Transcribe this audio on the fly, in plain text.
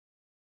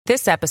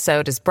This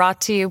episode is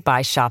brought to you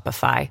by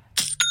Shopify.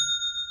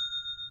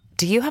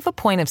 Do you have a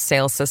point of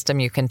sale system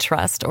you can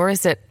trust, or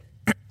is it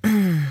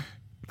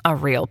a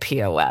real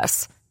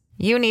POS?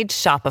 You need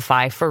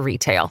Shopify for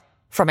retail.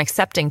 From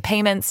accepting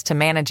payments to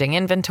managing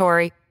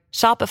inventory,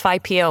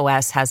 Shopify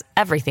POS has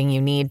everything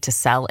you need to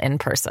sell in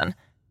person.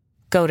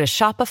 Go to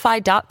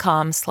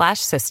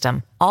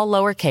shopify.com/system, all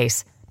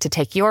lowercase, to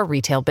take your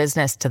retail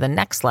business to the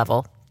next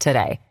level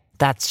today.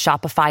 That's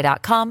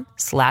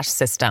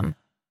shopify.com/system.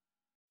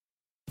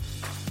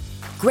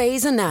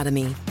 Grey's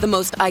Anatomy, the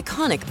most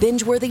iconic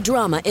binge-worthy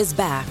drama, is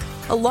back,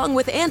 along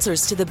with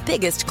answers to the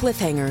biggest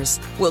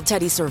cliffhangers. Will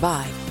Teddy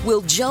survive?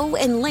 Will Joe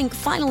and Link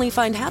finally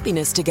find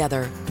happiness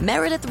together?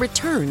 Meredith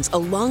returns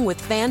along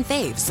with fan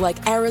faves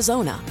like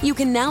Arizona. You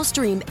can now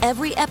stream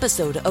every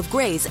episode of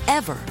Grey's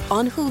ever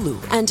on Hulu,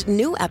 and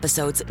new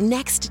episodes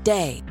next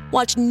day.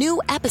 Watch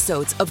new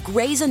episodes of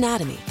Grey's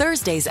Anatomy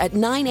Thursdays at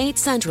 9/8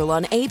 Central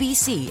on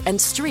ABC and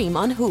stream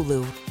on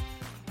Hulu.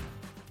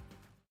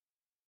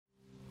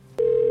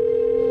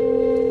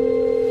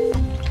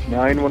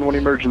 911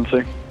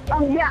 emergency.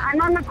 Yeah, I'm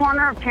on the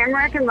corner of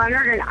Tamarack and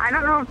Leonard, and I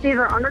don't know if these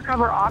are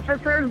undercover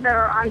officers that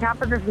are on top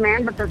of this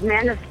man, but this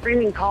man is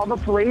screaming, call the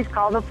police,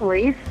 call the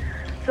police.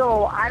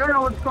 So I don't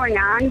know what's going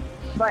on,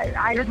 but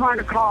I just wanted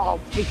to call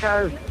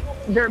because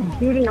they're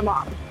beating him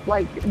up.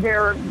 Like,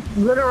 they're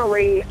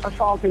literally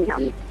assaulting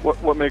him.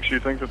 What makes you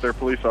think that they're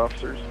police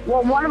officers?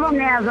 Well, one of them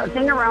has a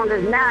thing around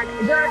his neck.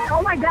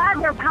 Oh my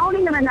God, they're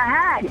pounding him in the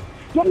head.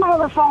 Get my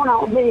other phone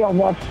out and video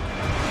this.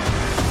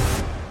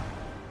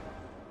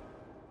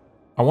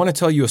 I want to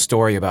tell you a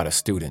story about a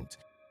student.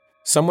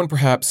 Someone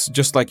perhaps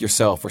just like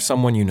yourself or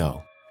someone you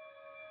know.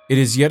 It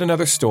is yet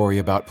another story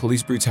about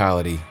police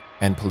brutality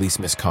and police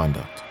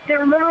misconduct.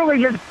 They're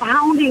literally just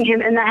pounding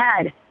him in the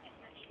head.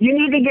 You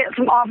need to get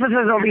some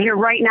officers over here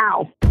right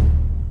now.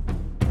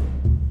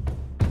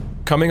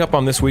 Coming up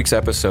on this week's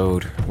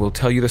episode, we'll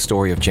tell you the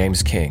story of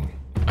James King,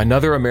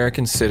 another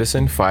American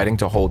citizen fighting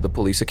to hold the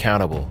police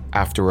accountable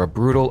after a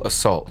brutal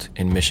assault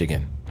in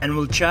Michigan. And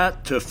we'll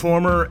chat to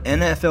former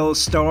NFL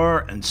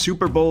star and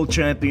Super Bowl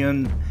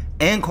champion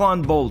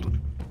Anquan Boldin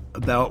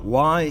about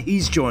why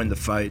he's joined the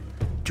fight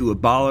to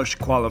abolish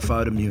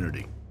qualified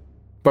immunity.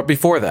 But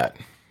before that,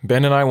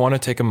 Ben and I want to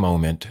take a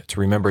moment to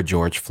remember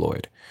George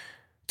Floyd.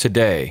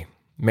 Today,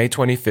 May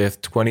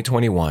 25th,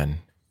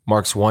 2021,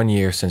 marks 1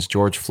 year since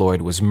George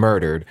Floyd was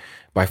murdered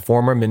by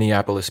former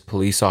Minneapolis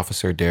police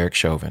officer Derek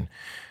Chauvin.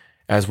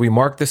 As we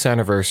mark this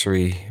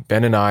anniversary,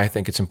 Ben and I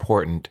think it's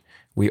important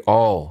we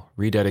all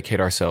rededicate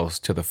ourselves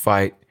to the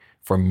fight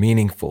for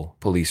meaningful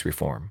police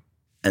reform.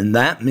 And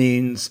that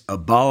means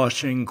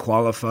abolishing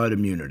qualified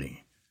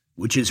immunity,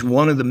 which is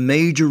one of the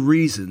major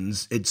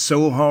reasons it's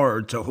so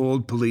hard to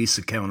hold police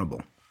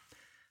accountable.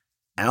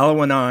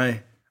 Alo and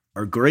I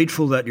are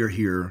grateful that you're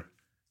here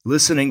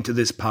listening to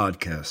this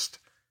podcast,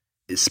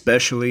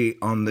 especially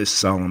on this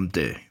solemn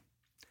day.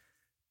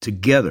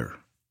 Together,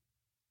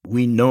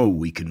 we know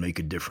we can make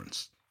a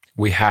difference.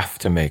 We have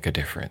to make a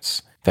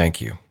difference. Thank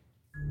you.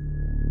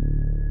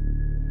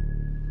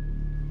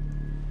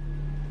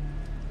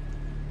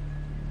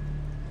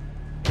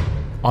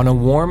 On a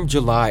warm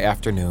July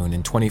afternoon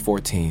in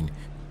 2014,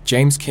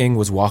 James King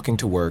was walking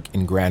to work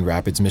in Grand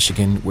Rapids,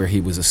 Michigan, where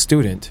he was a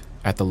student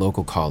at the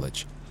local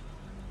college.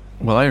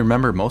 Well, I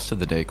remember most of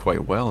the day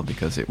quite well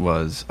because it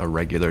was a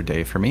regular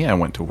day for me. I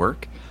went to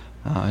work,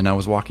 and I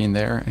was walking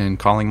there and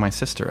calling my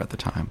sister at the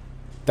time.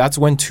 That's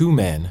when two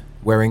men,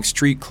 wearing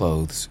street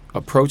clothes,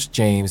 approached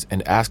James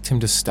and asked him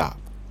to stop.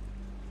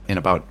 In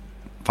about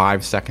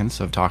 5 seconds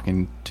of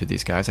talking to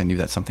these guys, I knew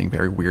that something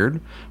very weird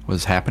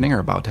was happening or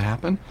about to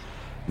happen.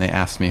 They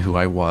asked me who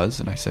I was,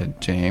 and I said,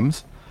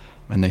 James.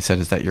 And they said,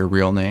 is that your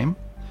real name?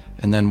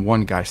 And then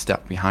one guy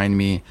stepped behind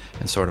me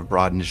and sort of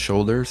broadened his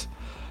shoulders.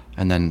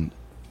 And then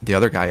the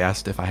other guy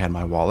asked if I had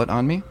my wallet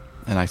on me.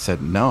 And I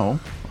said no,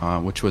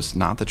 which was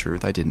not the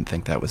truth. I didn't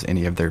think that was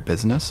any of their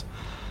business.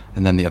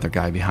 And then the other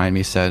guy behind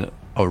me said,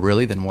 oh,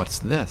 really? Then what's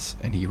this?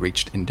 And he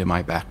reached into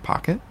my back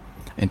pocket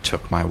and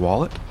took my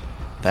wallet.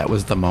 That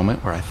was the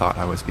moment where I thought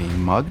I was being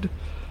mugged.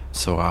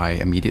 So I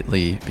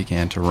immediately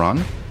began to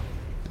run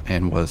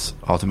and was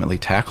ultimately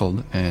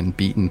tackled and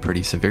beaten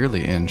pretty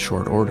severely in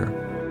short order.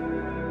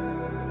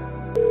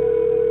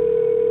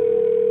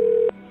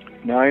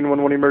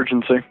 911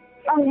 emergency.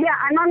 Yeah,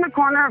 I'm on the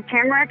corner of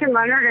Tamarack and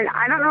Leonard, and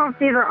I don't know if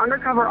these are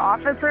undercover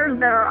officers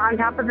that are on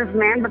top of this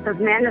man, but this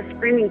man is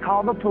screaming,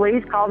 call the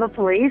police, call the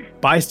police.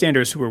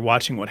 Bystanders who were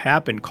watching what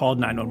happened called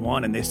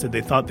 911, and they said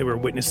they thought they were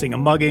witnessing a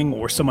mugging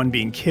or someone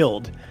being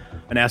killed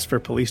and asked for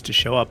police to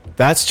show up.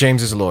 That's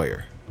James's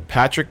lawyer,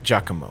 Patrick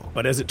Giacomo.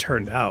 But as it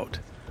turned out,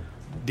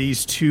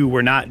 these two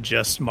were not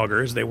just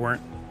muggers. They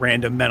weren't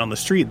random men on the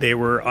street. They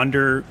were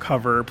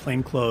undercover,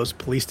 plainclothes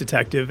police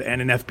detective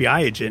and an FBI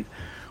agent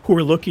who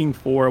were looking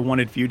for a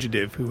wanted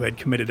fugitive who had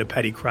committed a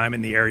petty crime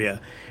in the area.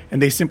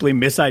 And they simply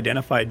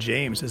misidentified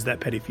James as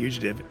that petty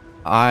fugitive.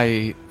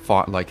 I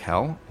fought like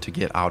hell to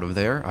get out of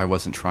there. I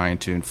wasn't trying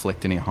to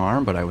inflict any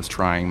harm, but I was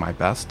trying my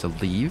best to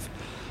leave.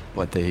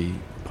 But they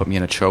put me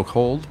in a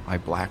chokehold. I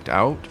blacked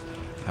out.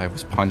 I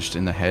was punched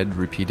in the head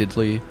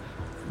repeatedly.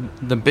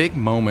 The big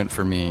moment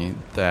for me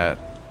that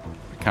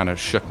kind of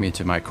shook me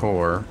to my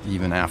core,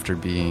 even after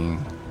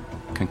being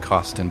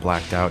concussed and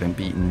blacked out and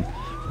beaten,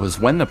 was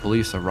when the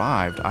police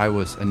arrived. I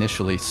was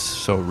initially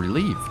so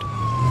relieved.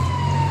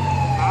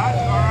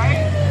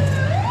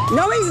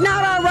 No, he's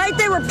not all right.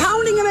 They were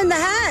pounding him in the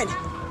head.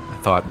 I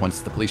thought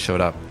once the police showed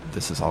up,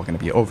 this is all going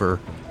to be over.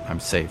 I'm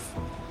safe.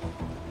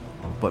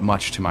 But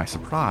much to my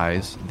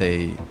surprise,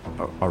 they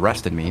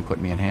arrested me, put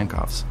me in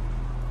handcuffs.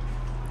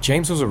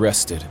 James was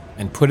arrested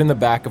and put in the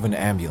back of an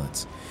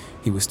ambulance.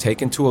 He was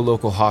taken to a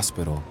local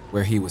hospital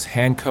where he was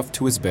handcuffed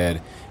to his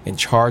bed and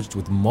charged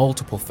with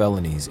multiple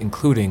felonies,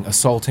 including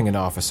assaulting an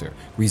officer,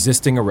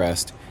 resisting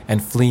arrest,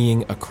 and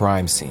fleeing a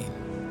crime scene.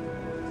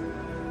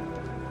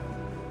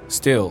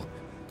 Still,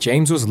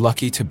 James was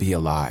lucky to be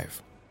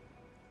alive.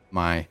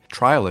 My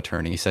trial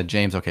attorney said,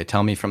 James, okay,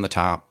 tell me from the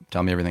top.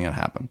 Tell me everything that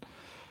happened.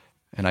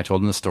 And I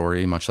told him the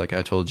story, much like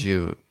I told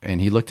you.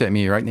 And he looked at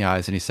me right in the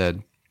eyes and he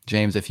said,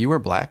 James, if you were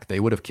black, they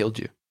would have killed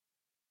you.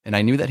 And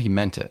I knew that he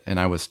meant it. And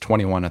I was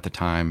 21 at the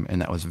time.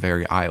 And that was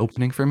very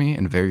eye-opening for me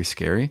and very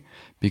scary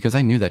because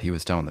I knew that he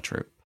was telling the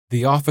truth.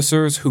 The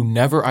officers, who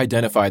never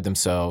identified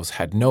themselves,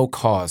 had no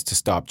cause to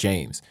stop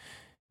James.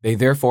 They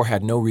therefore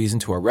had no reason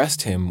to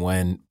arrest him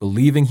when,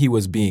 believing he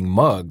was being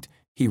mugged,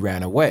 he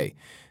ran away.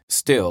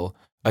 Still,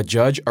 a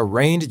judge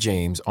arraigned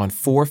James on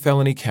 4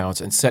 felony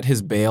counts and set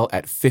his bail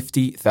at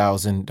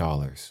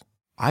 $50,000.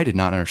 I did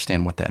not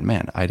understand what that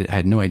meant. I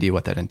had no idea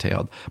what that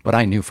entailed, but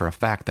I knew for a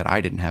fact that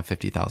I didn't have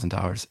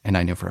 $50,000, and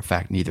I knew for a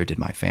fact neither did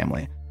my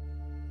family.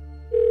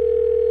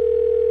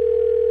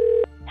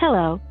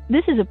 Hello,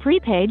 this is a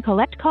prepaid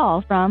collect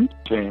call from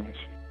James.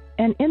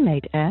 an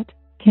inmate at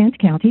Kent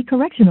County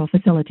Correctional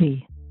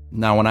Facility.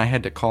 Now, when I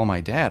had to call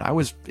my dad, I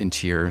was in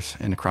tears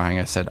and crying.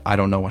 I said, I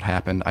don't know what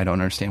happened. I don't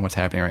understand what's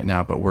happening right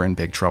now, but we're in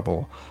big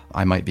trouble.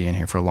 I might be in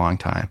here for a long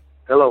time.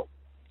 Hello.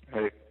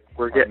 Hey,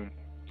 we're getting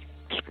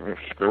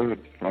screwed.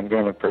 I'm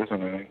going to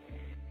prison, I think.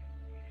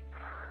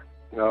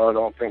 No, I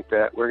don't think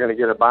that. We're going to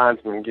get a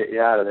bondsman and get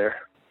you out of there.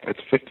 It's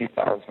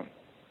 $50,000.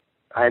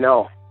 I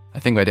know. I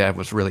think my dad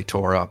was really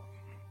tore up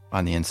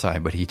on the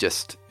inside, but he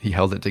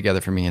held it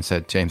together for me and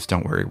said, James,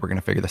 don't worry. We're going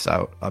to figure this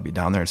out. I'll be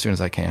down there as soon as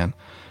I can.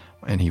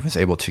 And he was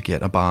able to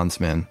get a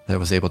bondsman that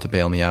was able to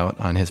bail me out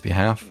on his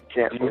behalf.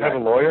 Do you have a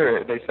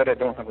lawyer? They said I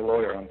don't have a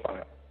lawyer on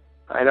file.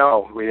 I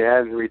know. We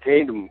haven't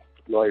retained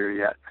a lawyer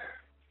yet.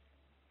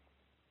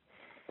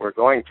 We're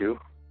going to.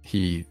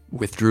 He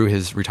withdrew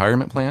his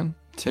retirement plan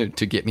to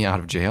get me out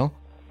of jail.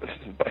 This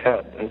is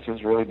bad. This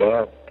is really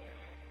bad.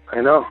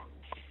 I know.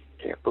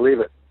 Can't believe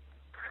it.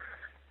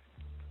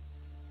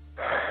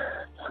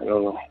 I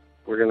don't know.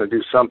 We're going to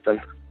do something.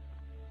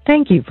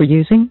 Thank you for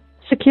using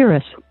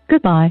Securus.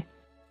 Goodbye.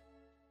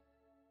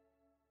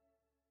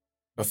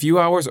 A few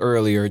hours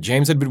earlier,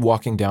 James had been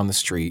walking down the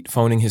street,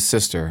 phoning his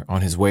sister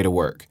on his way to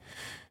work.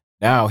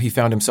 Now he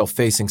found himself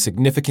facing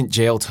significant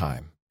jail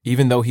time,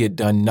 even though he had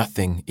done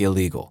nothing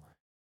illegal.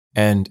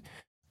 And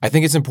I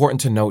think it's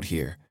important to note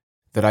here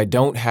that I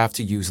don't have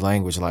to use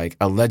language like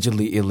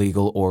allegedly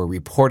illegal or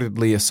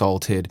reportedly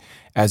assaulted,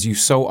 as you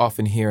so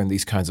often hear in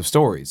these kinds of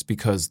stories,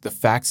 because the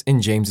facts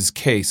in James's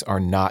case are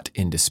not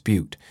in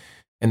dispute.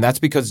 And that's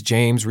because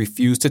James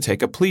refused to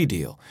take a plea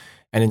deal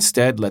and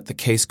instead let the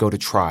case go to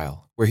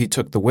trial, where he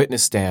took the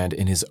witness stand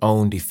in his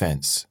own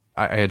defense.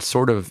 I had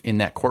sort of, in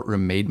that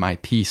courtroom, made my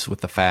peace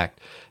with the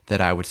fact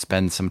that I would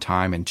spend some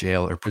time in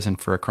jail or prison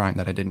for a crime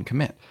that I didn't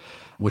commit,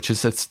 which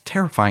is a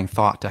terrifying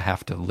thought to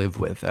have to live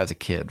with as a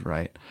kid,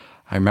 right?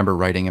 I remember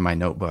writing in my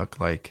notebook,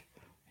 like,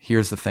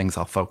 here's the things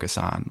I'll focus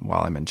on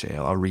while I'm in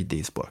jail. I'll read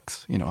these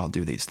books. I'll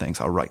do these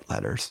things. I'll write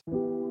letters.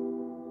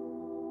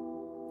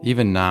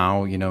 Even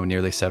now,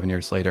 nearly 7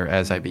 years later,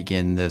 as I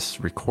begin this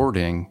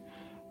recording,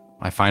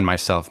 I find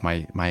myself,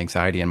 my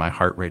anxiety and my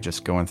heart rate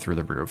just going through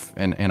the roof.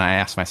 And I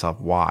ask myself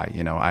why.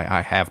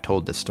 I have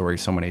told this story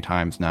so many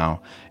times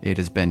now. It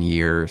has been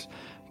years.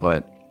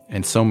 But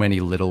in so many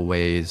little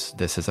ways,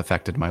 this has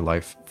affected my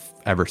life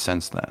ever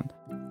since then.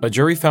 A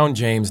jury found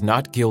James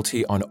not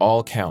guilty on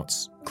all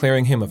counts,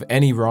 clearing him of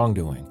any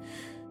wrongdoing.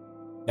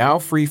 Now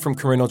free from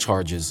criminal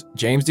charges,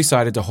 James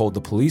decided to hold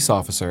the police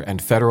officer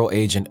and federal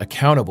agent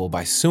accountable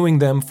by suing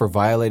them for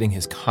violating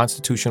his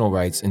constitutional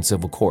rights in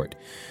civil court.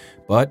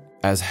 But,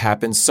 as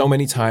happens so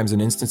many times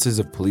in instances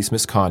of police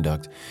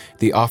misconduct,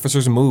 the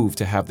officers moved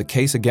to have the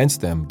case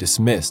against them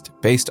dismissed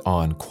based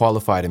on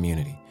qualified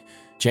immunity.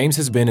 James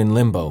has been in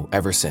limbo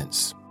ever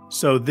since.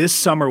 So this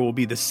summer will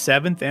be the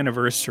 7th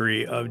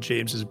anniversary of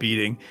James's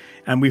beating,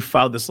 and we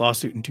filed this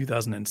lawsuit in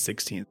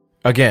 2016.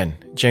 Again,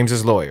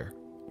 James's lawyer,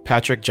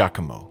 Patrick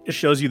Giacomo. It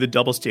shows you the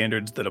double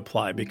standards that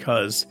apply,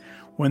 because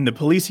when the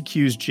police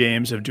accused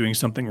James of doing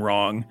something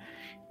wrong,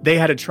 they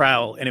had a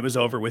trial and it was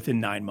over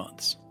within 9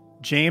 months.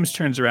 James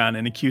turns around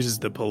and accuses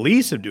the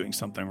police of doing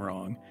something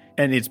wrong,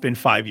 and it's been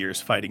 5 years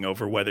fighting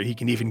over whether he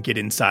can even get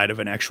inside of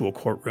an actual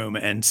courtroom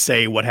and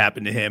say what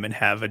happened to him and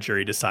have a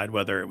jury decide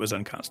whether it was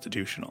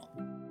unconstitutional.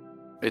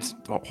 It's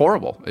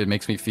horrible. It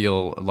makes me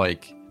feel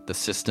like the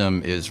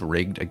system is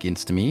rigged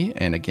against me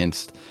and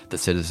against the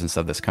citizens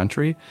of this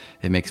country.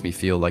 It makes me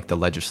feel like the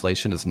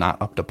legislation is not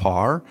up to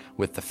par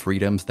with the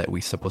freedoms that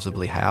we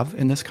supposedly have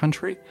in this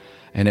country.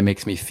 And it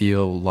makes me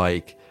feel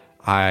like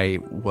I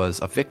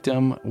was a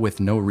victim with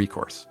no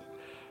recourse.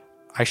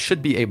 I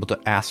should be able to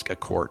ask a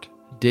court,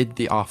 did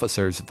the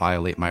officers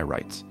violate my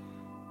rights?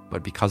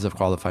 But because of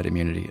qualified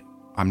immunity,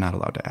 I'm not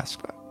allowed to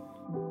ask that.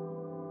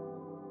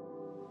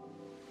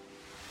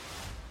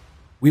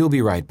 We'll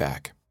be right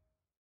back.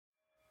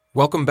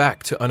 Welcome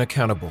back to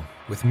Unaccountable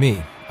with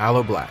me,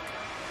 Aloe Black.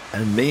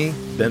 And me,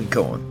 Ben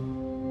Cohen.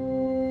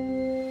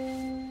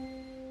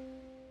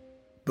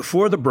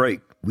 Before the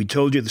break, we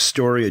told you the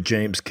story of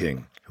James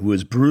King, who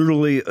was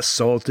brutally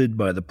assaulted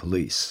by the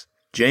police.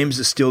 James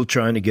is still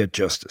trying to get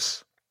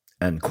justice,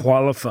 and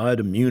qualified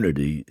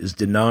immunity is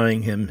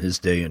denying him his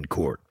day in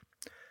court.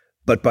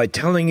 But by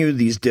telling you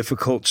these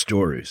difficult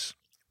stories,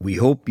 we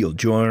hope you'll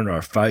join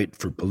our fight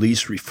for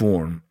police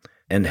reform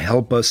and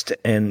help us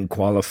to end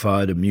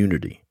qualified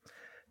immunity,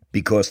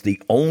 because the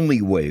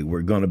only way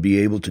we're going to be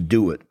able to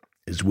do it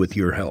is with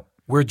your help.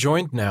 We're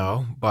joined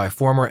now by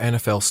former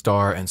NFL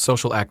star and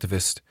social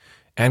activist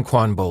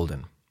Anquan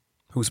Boldin,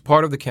 who's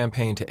part of the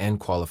campaign to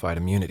end qualified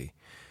immunity.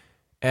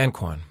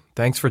 Anquan,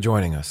 thanks for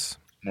joining us.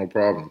 No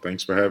problem.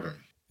 Thanks for having me.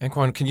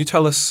 Anquan, can you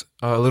tell us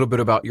a little bit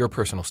about your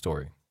personal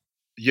story?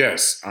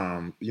 Yes.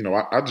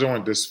 I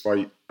joined this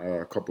fight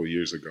a couple of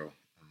years ago.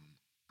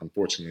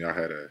 Unfortunately, I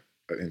had an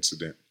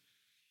incident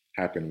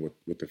happen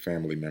with a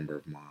family member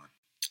of mine.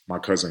 My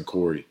cousin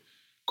Corey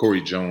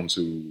Jones,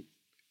 who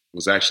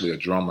was actually a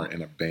drummer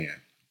in a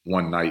band.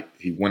 One night,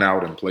 he went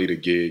out and played a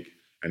gig,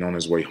 and on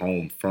his way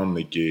home from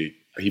the gig,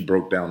 he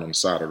broke down on the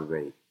side of the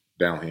road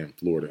down here in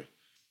Florida,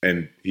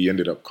 and he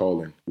ended up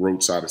calling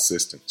roadside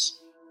assistance.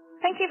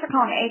 Thank you for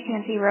calling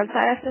AT&T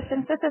Roadside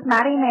Assistance. This is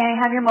Maddie. May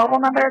I have your mobile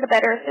number to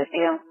better assist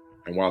you?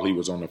 And while he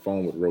was on the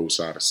phone with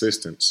roadside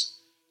assistance,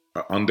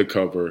 an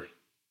undercover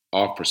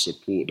officer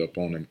pulled up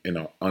on him in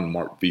an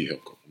unmarked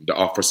vehicle. The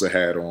officer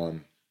had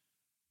on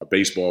a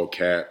baseball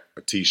cap,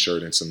 a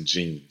T-shirt, and some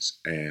jeans.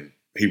 And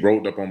he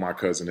rolled up on my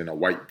cousin in a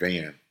white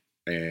van,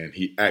 and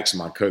he asked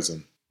my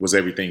cousin, was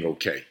everything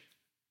okay?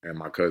 And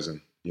my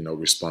cousin,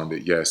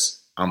 responded,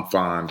 yes, I'm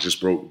fine,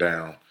 just broke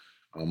down.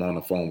 I'm on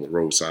the phone with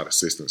roadside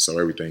assistance, so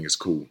everything is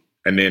cool.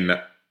 And then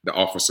the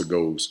officer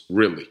goes,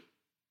 really?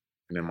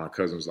 And then my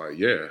cousin was like,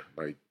 yeah,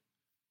 I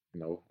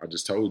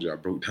just told you I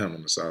broke down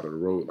on the side of the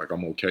road,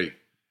 I'm okay.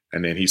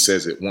 And then he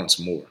says it once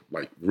more,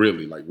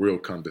 really, real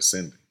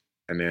condescending.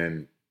 And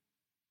then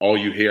all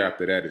you hear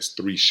after that is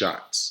 3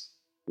 shots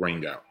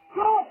ring out.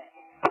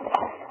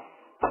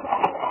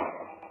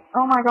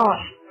 Oh my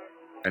gosh.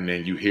 And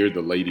then you hear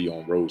the lady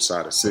on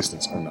roadside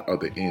assistance on the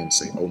other end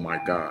say, oh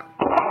my God.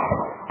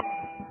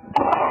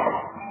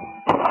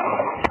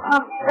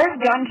 There's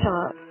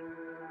gunshots.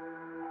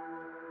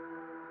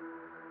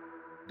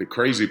 The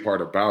crazy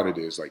part about it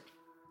is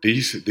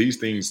these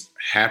things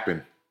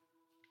happen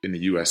in the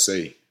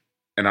USA.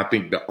 And I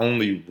think the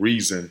only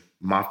reason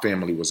my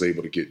family was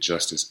able to get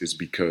justice is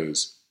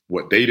because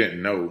what they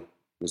didn't know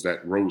was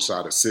that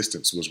roadside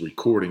assistance was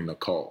recording the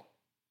call.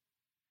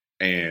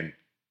 And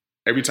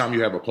every time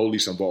you have a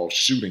police involved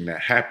shooting that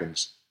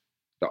happens,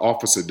 the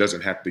officer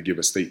doesn't have to give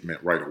a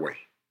statement right away.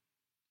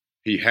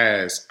 He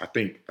has, I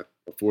think, a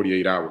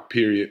 48-hour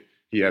period.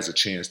 He has a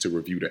chance to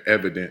review the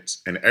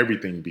evidence and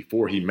everything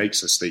before he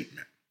makes a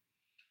statement.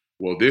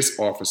 Well, this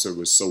officer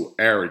was so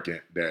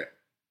arrogant that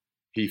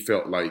he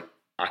felt like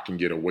I can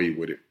get away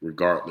with it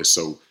regardless.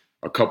 So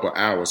a couple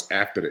hours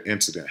after the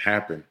incident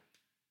happened,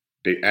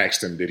 they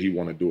asked him, did he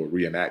want to do a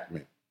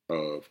reenactment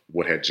of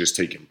what had just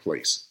taken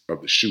place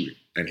of the shooting?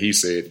 And he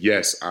said,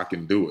 yes, I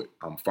can do it.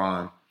 I'm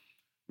fine.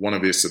 One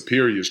of his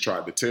superiors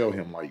tried to tell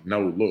him,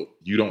 no, look,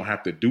 you don't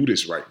have to do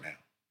this right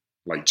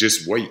now.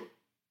 Just wait.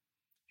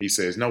 He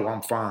says, no,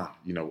 I'm fine.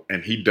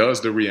 And he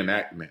does the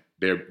reenactment.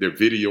 They're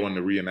videoing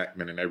the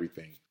reenactment and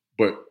everything.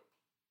 But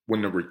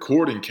when the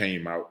recording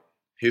came out,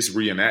 his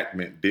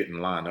reenactment didn't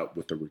line up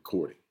with the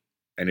recording.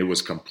 And it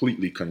was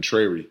completely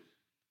contrary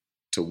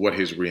to what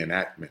his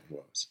reenactment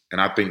was. And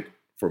I think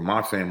for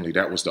my family,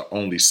 that was the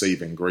only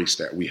saving grace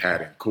that we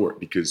had in court.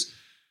 Because,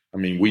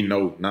 we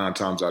know 9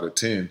 times out of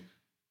 10,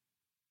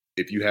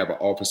 if you have an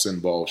officer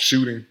involved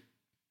shooting,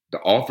 the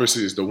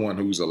officer is the one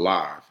who's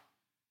alive.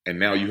 And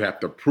now you have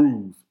to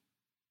prove,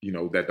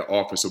 that the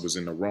officer was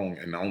in the wrong.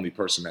 And the only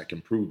person that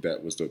can prove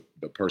that was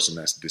the person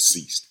that's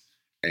deceased.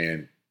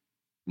 And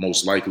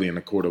most likely in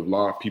the court of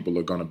law, people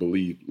are going to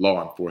believe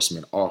law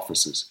enforcement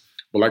officers.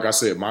 But like I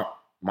said,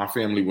 my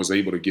family was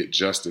able to get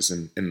justice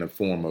in the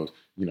form of,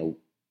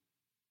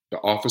 the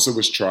officer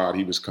was tried,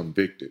 he was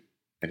convicted,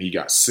 and he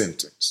got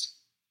sentenced.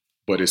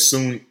 But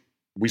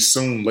we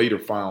soon later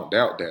found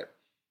out that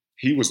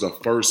he was the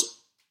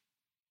first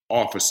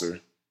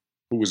officer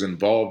who was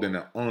involved in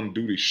an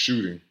on-duty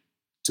shooting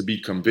to be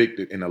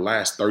convicted in the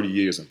last 30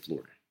 years in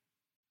Florida.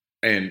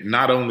 And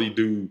not only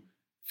do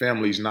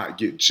families not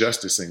get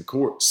justice in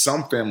court,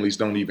 some families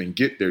don't even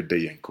get their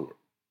day in court.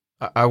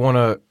 I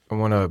want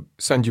to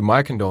send you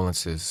my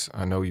condolences.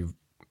 I know you've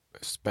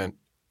spent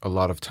a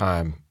lot of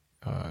time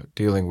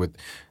dealing with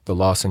the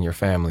loss in your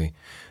family.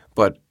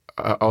 But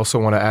I also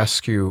want to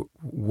ask you,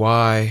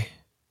 why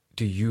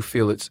do you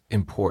feel it's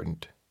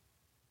important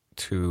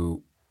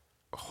to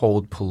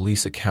hold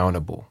police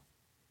accountable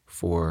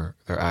for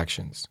their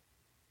actions?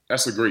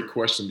 That's a great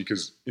question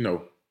because,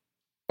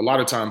 a lot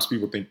of times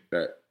people think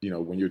that,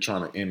 when you're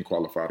trying to end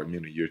qualified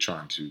immunity, you're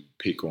trying to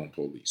pick on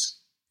police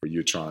or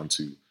you're trying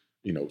to,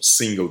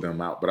 single them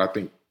out. But I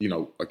think,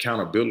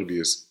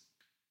 accountability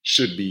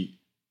should be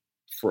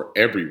for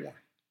everyone,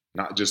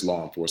 not just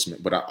law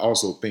enforcement. But I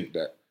also think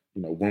that,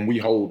 when we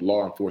hold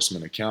law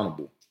enforcement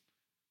accountable,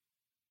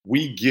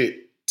 we get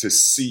to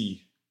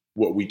see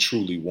what we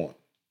truly want.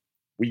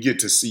 We get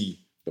to see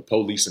the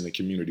police and the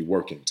community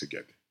working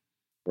together,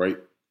 right?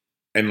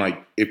 And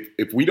like,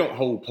 if we don't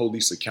hold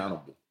police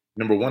accountable,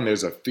 number one,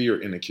 there's a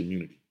fear in the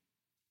community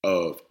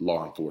of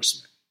law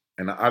enforcement.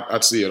 And I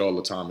see it all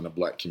the time in the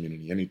Black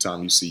community.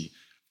 Anytime you see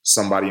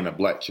somebody in a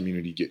Black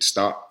community get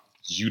stopped,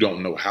 you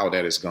don't know how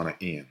that is going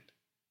to end.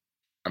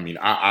 I mean,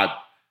 I've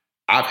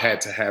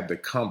had to have the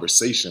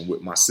conversation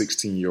with my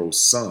 16-year-old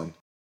son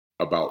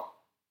about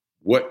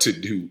what to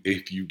do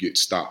if you get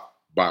stopped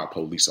by a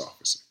police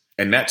officer.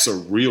 And that's a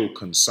real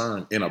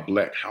concern in a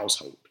Black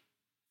household.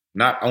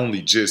 Not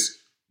only just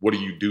what do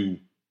you do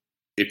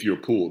if you're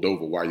pulled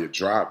over while you're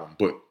driving,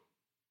 but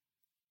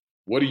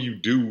what do you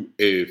do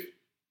if,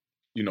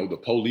 the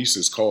police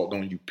is called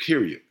on you,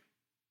 period?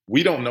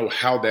 We don't know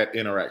how that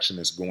interaction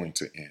is going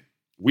to end.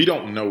 We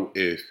don't know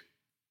if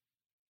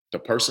the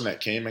person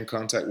that came in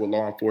contact with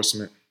law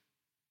enforcement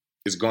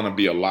is going to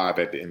be alive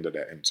at the end of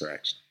that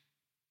interaction.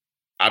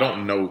 I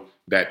don't know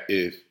that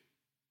if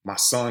my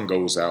son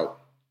goes out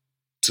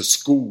to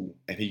school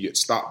and he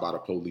gets stopped by the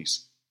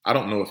police, I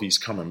don't know if he's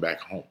coming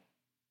back home.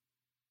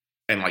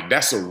 And like,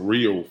 that's a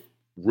real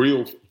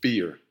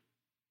fear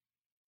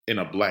in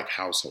a Black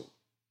household.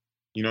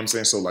 You know what I'm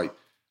saying? So like,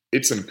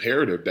 it's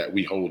imperative that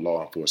we hold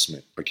law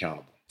enforcement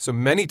accountable. So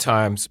many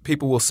times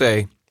people will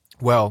say,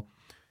 well,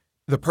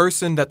 the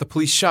person that the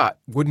police shot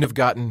wouldn't have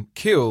gotten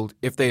killed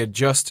if they had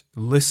just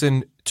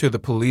listened to the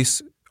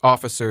police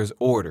officer's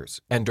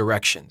orders and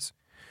directions.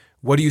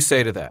 What do you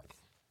say to that?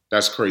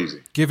 That's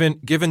crazy. Given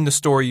the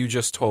story you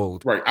just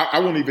told. Right. I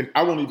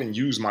won't even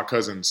use my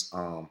cousin's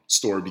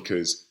story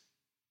because,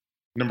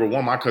 number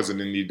one, my cousin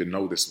didn't even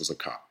know this was a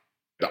cop.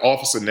 The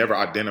officer never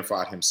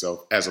identified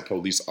himself as a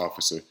police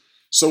officer,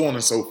 so on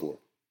and so forth.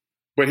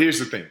 But here's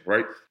the thing,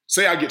 right?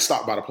 Say I get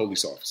stopped by the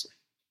police officer,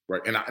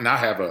 right? And I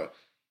have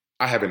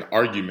an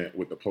argument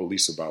with the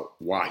police about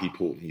why he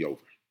pulled me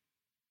over,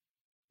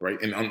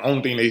 right? And the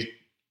only thing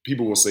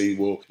people will say,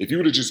 well, if you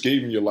would have just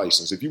gave him your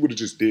license, if you would have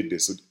just did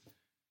this.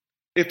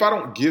 If I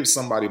don't give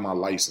somebody my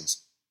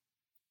license,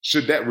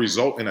 should that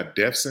result in a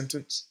death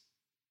sentence?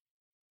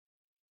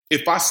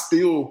 If I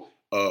steal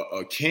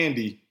a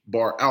candy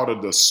bar out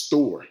of the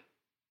store,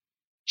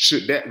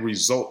 should that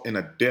result in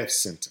a death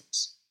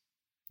sentence?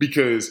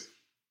 Because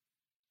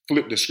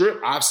flip the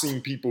script, I've seen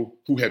people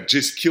who have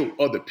just killed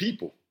other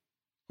people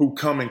who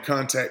come in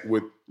contact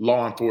with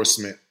law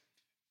enforcement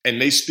and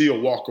they still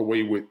walk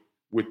away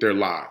with their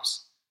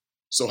lives.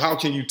 So how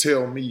can you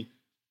tell me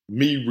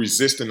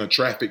resisting a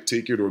traffic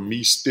ticket or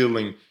me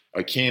stealing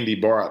a candy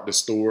bar at the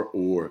store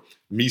or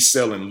me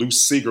selling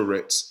loose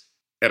cigarettes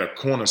at a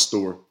corner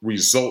store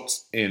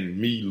results in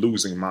me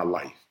losing my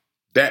life?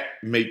 That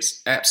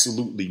makes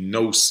absolutely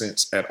no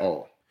sense at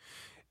all.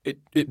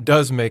 It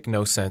does make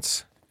no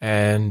sense.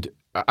 And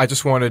I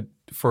just wanted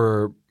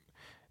for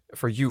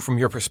you, from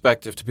your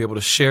perspective, to be able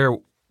to share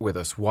with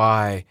us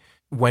why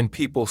when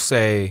people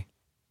say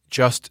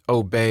just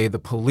obey the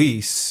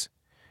police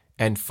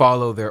and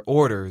follow their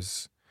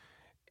orders,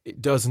 it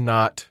does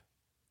not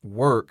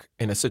work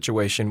in a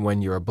situation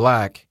when you're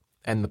Black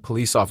and the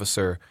police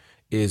officer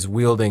is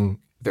wielding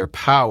their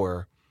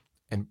power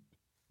and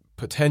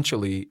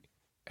potentially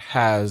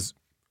has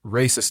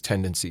racist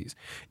tendencies.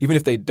 Even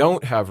if they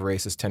don't have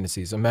racist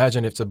tendencies,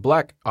 imagine if it's a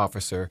Black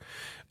officer,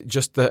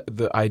 just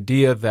the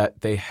idea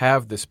that they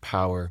have this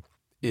power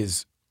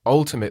is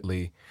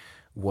ultimately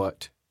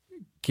what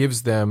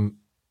gives them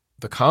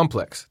the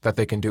complex that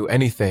they can do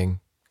anything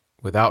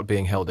without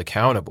being held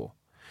accountable.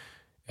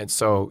 And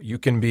so you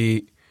can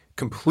be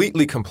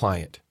completely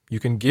compliant. You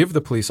can give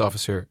the police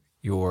officer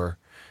your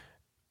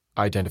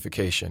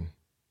identification.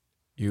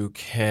 You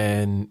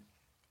can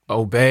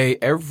obey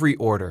every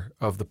order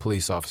of the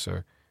police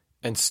officer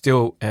and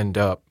still end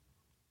up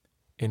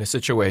in a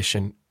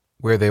situation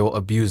where they will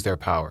abuse their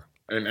power.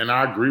 And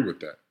I agree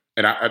with that.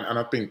 And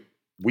I think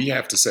we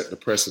have to set the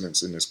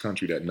precedence in this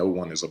country that no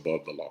one is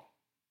above the law.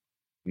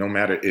 No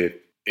matter if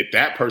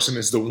that person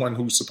is the one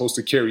who's supposed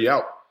to carry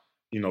out,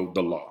 the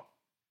law.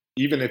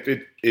 Even if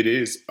it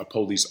is a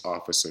police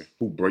officer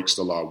who breaks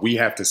the law, we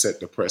have to set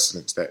the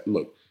precedence that,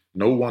 look,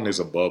 no one is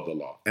above the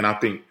law. And I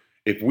think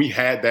if we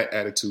had that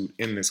attitude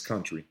in this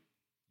country,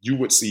 you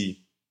would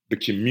see the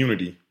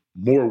community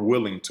more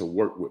willing to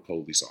work with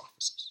police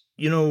officers.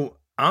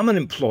 I'm an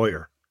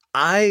employer.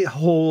 I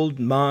hold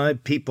my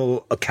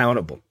people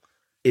accountable.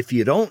 If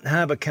you don't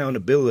have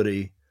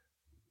accountability,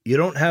 you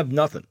don't have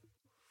nothing.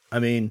 I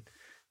mean,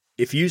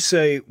 if you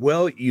say,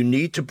 well, you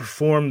need to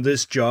perform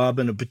this job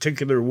in a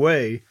particular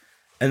way,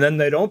 and then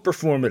they don't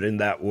perform it in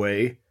that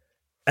way,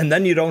 and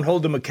then you don't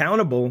hold them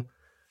accountable,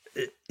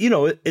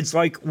 it's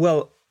like,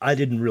 well, I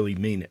didn't really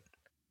mean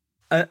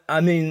it.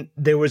 I mean,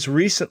 there was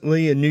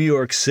recently in New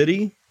York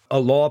City a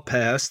law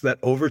passed that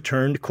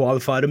overturned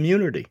qualified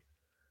immunity.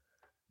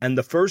 And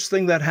the first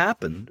thing that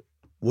happened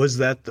was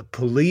that the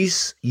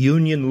police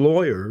union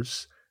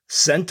lawyers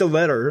sent a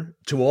letter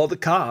to all the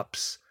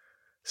cops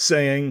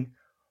saying,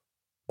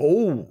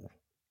 oh,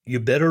 you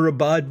better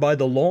abide by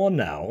the law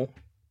now,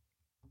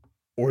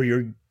 or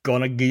you're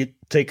going to get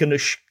taken to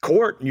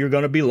court and you're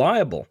going to be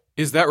liable.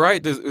 Is that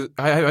right?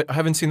 I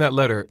haven't seen that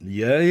letter.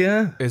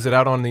 Yeah. Is it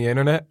out on the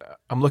internet?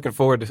 I'm looking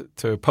forward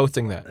to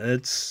posting that.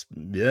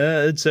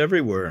 It's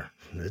everywhere.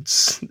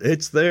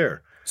 It's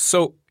there.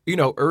 So,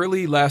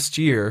 early last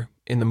year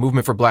in the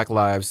Movement for Black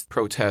Lives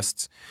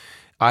protests,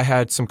 I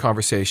had some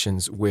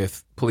conversations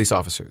with police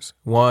officers.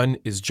 One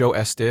is Joe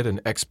Estid,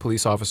 an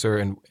ex-police officer,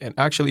 and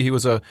actually he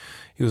was a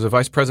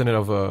vice president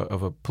of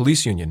a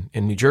police union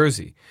in New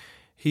Jersey.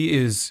 He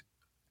is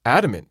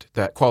adamant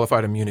that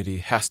qualified immunity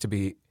has to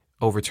be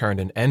overturned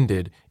and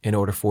ended in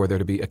order for there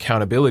to be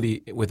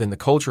accountability within the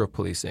culture of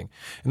policing.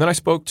 And then I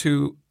spoke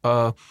to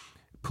a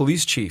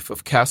police chief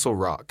of Castle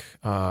Rock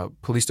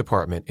Police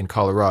Department in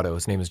Colorado.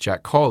 His name is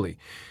Jack Cawley.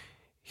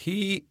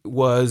 He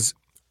was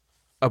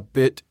a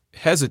bit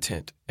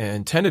hesitant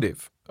and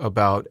tentative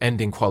about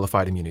ending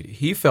qualified immunity.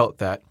 He felt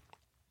that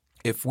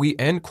if we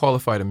end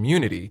qualified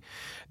immunity,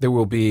 there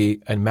will be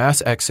a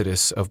mass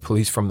exodus of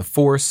police from the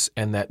force,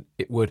 and that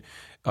it would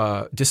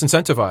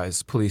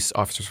disincentivize police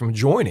officers from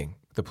joining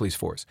the police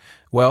force.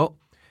 Well,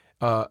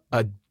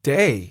 a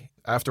day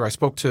after I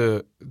spoke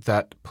to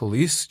that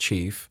police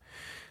chief,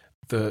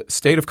 the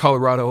state of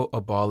Colorado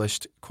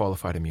abolished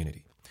qualified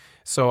immunity.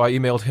 So I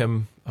emailed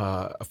him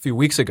a few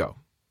weeks ago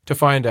to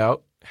find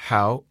out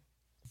how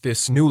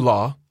this new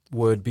law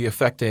would be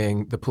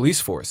affecting the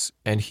police force.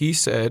 And he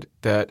said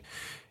that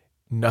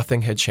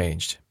nothing had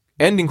changed.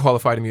 Ending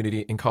qualified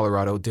immunity in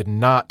Colorado did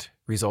not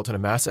result in a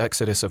mass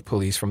exodus of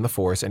police from the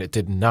force, and it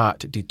did not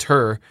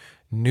deter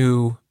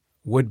new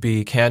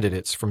would-be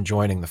candidates from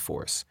joining the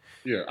force.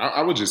 Yeah,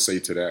 I would just say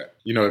to that,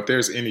 if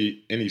there's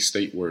any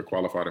state where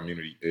qualified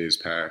immunity is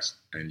passed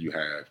and you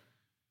have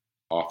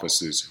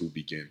officers who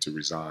begin to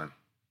resign,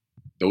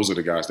 those are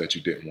the guys that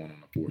you didn't want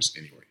on the force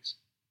anyways,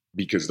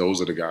 because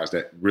those are the guys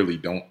that really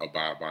don't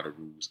abide by the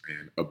rules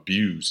and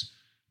abuse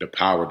the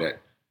power that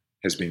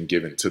has been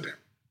given to them.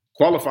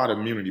 Qualified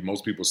immunity,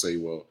 most people say,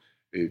 well,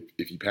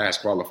 if you pass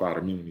qualified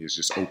immunity, it's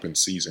just open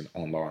season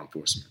on law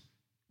enforcement.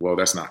 Well,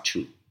 that's not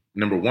true.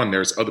 Number one,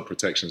 there's other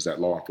protections that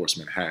law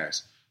enforcement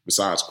has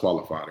besides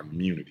qualified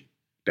immunity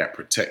that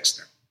protects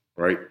them,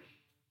 right?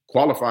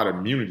 Qualified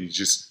immunity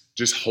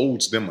just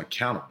holds them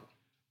accountable.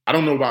 I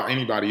don't know about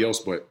anybody else,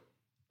 but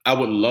I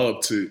would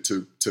love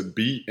to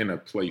be in a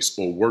place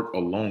or work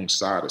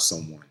alongside of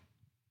someone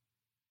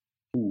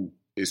who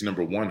is,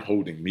 number one,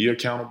 holding me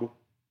accountable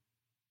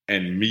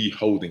and me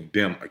holding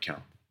them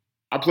accountable.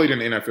 I played in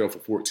the NFL for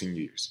 14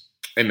 years.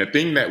 And the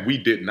thing that we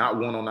did not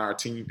want on our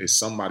team is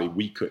somebody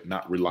we could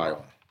not rely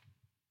on.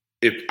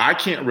 If I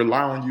can't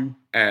rely on you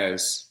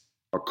as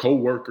a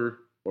coworker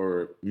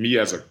or me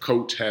as a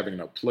coach having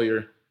a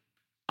player,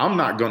 I'm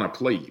not going to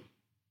play you.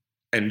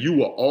 And you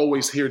will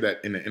always hear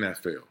that in the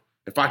NFL.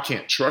 If I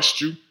can't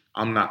trust you,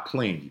 I'm not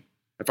playing you.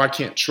 If I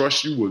can't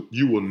trust you,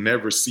 you will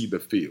never see the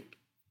field.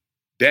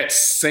 That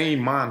same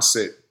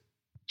mindset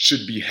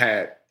should be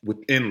had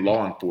within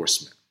law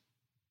enforcement.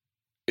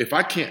 If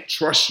I can't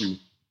trust you,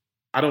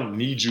 I don't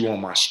need you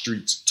on my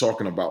streets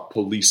talking about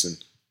policing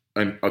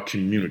a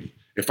community.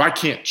 If I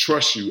can't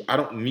trust you, I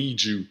don't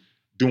need you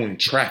doing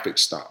traffic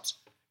stops.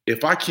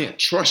 If I can't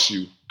trust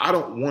you, I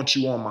don't want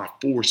you on my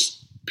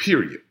force,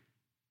 period.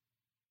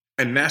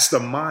 And that's the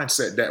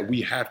mindset that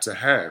we have to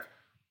have.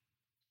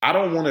 I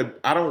don't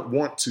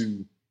want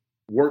to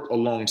work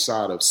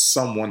alongside of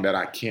someone that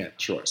I can't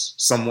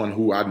trust, someone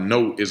who I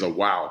know is a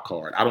wild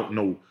card. I don't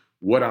know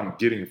what I'm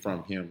getting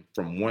from him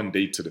from one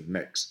day to the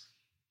next.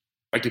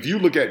 Like if you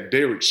look at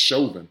Derek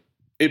Chauvin,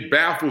 it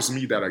baffles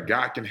me that a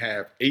guy can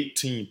have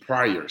 18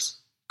 priors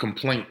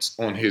complaints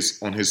on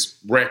his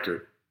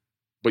record,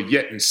 but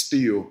yet and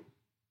still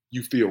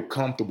you feel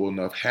comfortable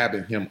enough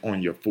having him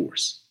on your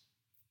force.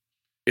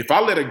 If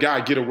I let a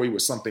guy get away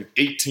with something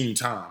 18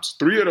 times,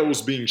 3 of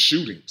those being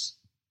shootings,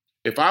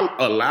 if I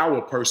allow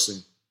a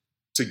person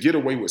to get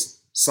away with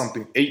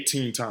something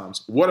 18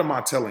 times, what am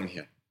I telling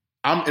him?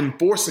 I'm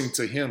enforcing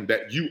to him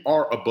that you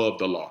are above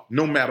the law,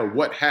 no matter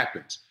what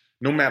happens,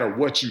 no matter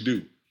what you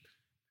do.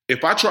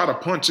 If I try to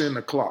punch in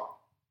the clock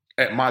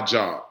at my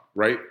job,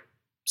 right?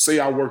 Say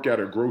I work at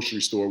a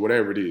grocery store,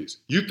 whatever it is.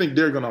 You think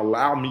they're going to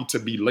allow me to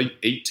be late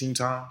 18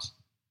 times?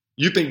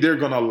 You think they're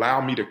going to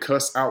allow me to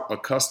cuss out a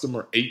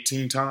customer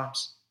 18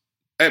 times?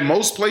 At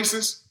most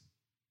places,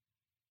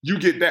 you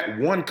get that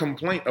one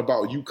complaint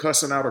about you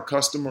cussing out a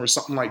customer or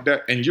something like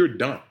that, and you're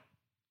done.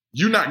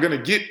 You're not going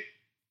to get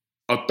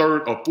a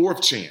third or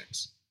fourth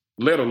chance,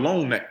 let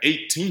alone the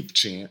 18th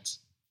chance.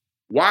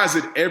 Why is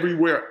it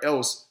everywhere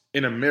else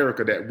in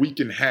America that we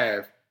can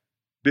have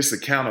this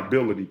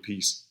accountability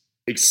piece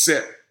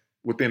except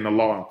within the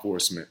law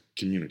enforcement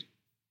community?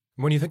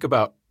 When you think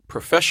about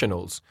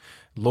professionals,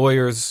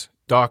 lawyers,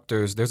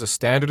 doctors, there's a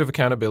standard of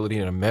accountability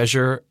and a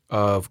measure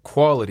of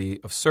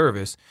quality of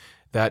service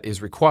that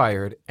is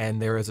required,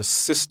 and there is a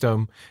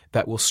system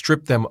that will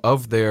strip them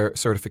of their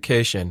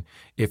certification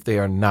if they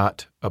are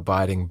not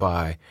abiding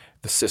by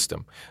the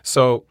system.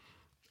 So,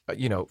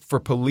 for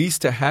police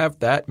to have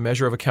that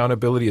measure of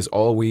accountability is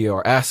all we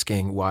are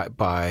asking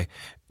by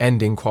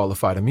ending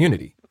qualified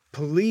immunity.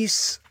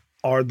 Police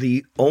are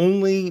the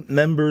only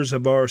members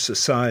of our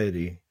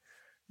society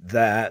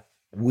that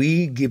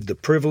we give the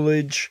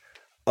privilege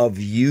of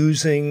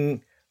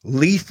using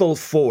lethal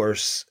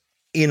force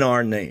in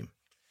our name.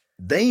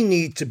 They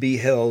need to be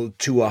held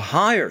to a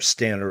higher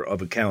standard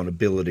of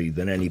accountability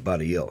than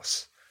anybody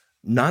else,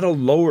 not a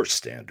lower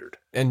standard.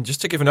 And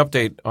just to give an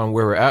update on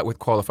where we're at with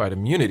qualified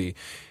immunity,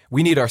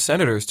 we need our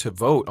senators to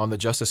vote on the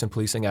Justice and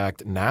Policing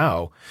Act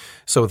now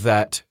so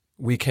that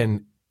we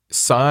can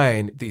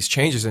sign these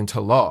changes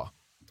into law.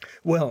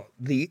 Well,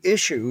 the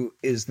issue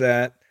is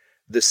that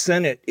the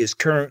Senate is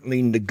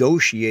currently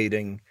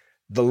negotiating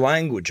the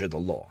language of the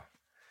law.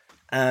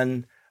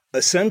 And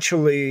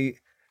essentially,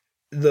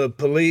 the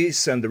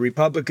police and the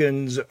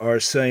Republicans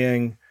are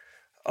saying,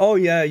 oh,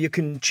 yeah, you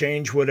can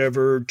change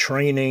whatever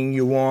training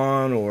you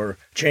want or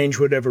change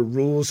whatever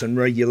rules and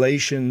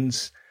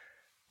regulations,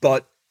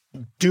 but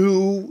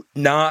do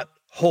not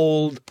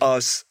hold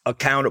us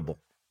accountable.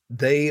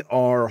 They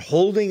are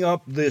holding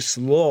up this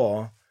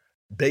law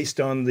based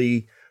on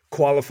the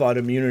qualified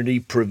immunity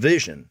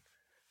provision,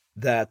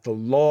 that the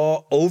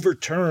law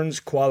overturns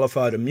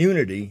qualified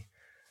immunity.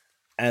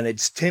 And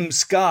it's Tim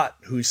Scott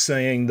who's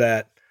saying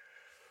that,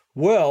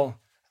 well,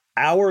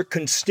 our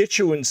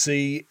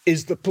constituency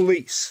is the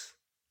police.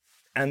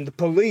 And the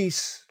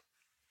police,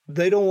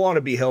 they don't want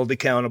to be held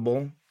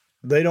accountable.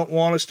 They don't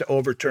want us to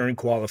overturn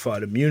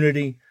qualified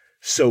immunity.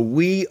 So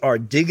we are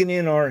digging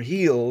in our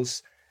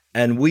heels,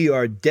 and we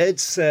are dead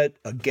set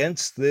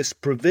against this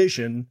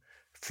provision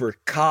for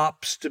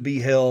cops to be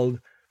held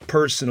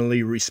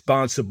personally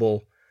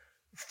responsible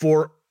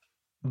for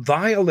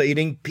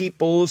violating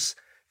people's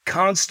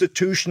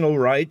constitutional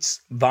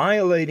rights,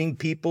 violating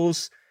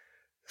people's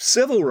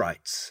civil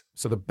rights.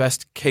 So the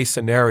best case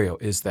scenario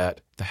is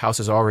that the House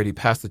has already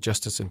passed the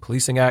Justice and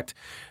Policing Act,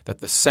 that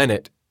the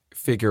Senate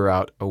figure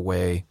out a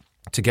way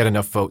to get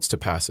enough votes to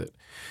pass it.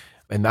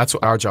 And that's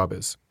what our job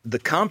is. The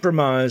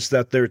compromise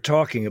that they're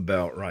talking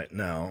about right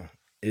now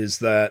is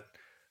that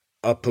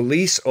a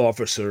police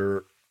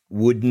officer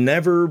would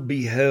never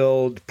be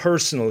held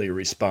personally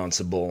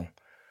responsible,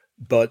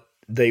 but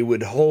they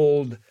would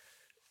hold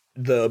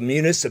the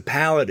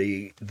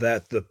municipality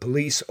that the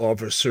police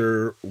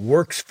officer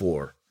works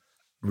for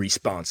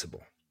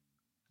responsible.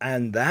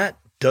 And that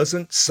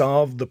doesn't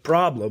solve the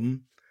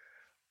problem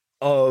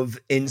of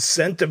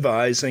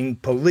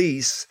incentivizing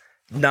police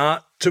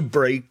not to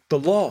break the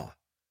law.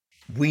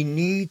 We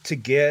need to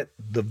get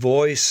the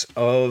voice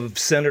of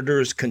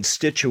senators'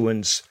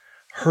 constituents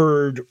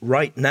heard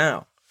right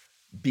now,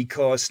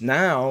 because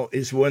now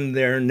is when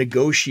they're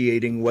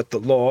negotiating what the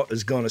law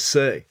is going to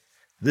say.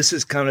 This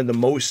is kind of the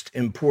most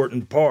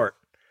important part.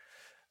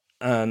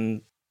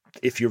 And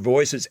if your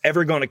voice is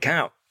ever going to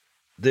count,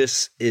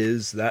 this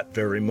is that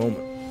very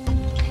moment.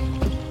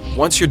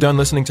 Once you're done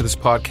listening to this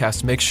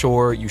podcast, make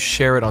sure you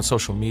share it on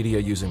social media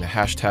using the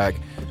hashtag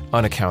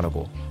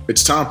 #unaccountable.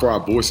 It's time for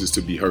our voices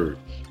to be heard,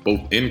 both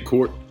in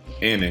court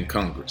and in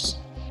Congress.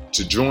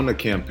 To join the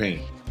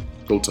campaign,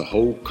 go to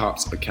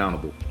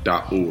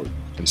holdcopsaccountable.org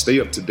and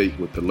stay up to date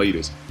with the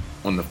latest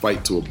on the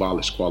fight to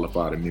abolish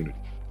qualified immunity.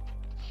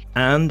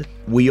 And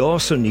we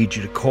also need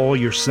you to call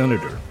your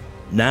senator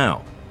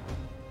now,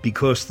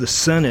 because the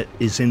Senate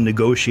is in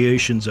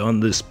negotiations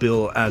on this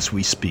bill as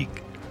we speak.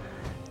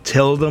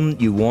 Tell them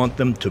you want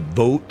them to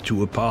vote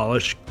to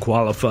abolish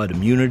qualified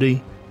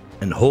immunity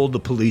and hold the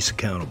police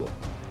accountable.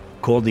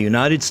 Call the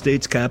United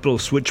States Capitol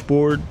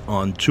Switchboard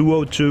on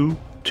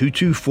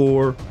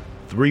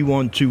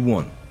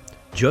 202-224-3121.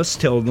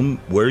 Just tell them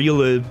where you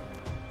live,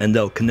 and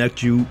they'll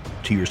connect you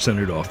to your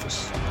Senate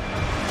office.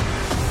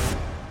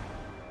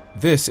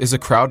 This is a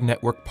Crowd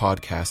Network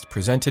podcast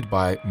presented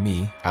by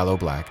me, Aloe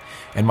Black,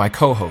 and my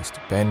co-host,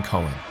 Ben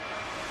Cohen.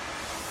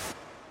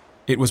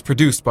 It was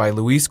produced by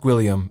Luis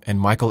Guilliam and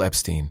Michael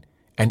Epstein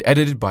and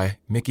edited by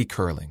Mickey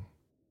Curling.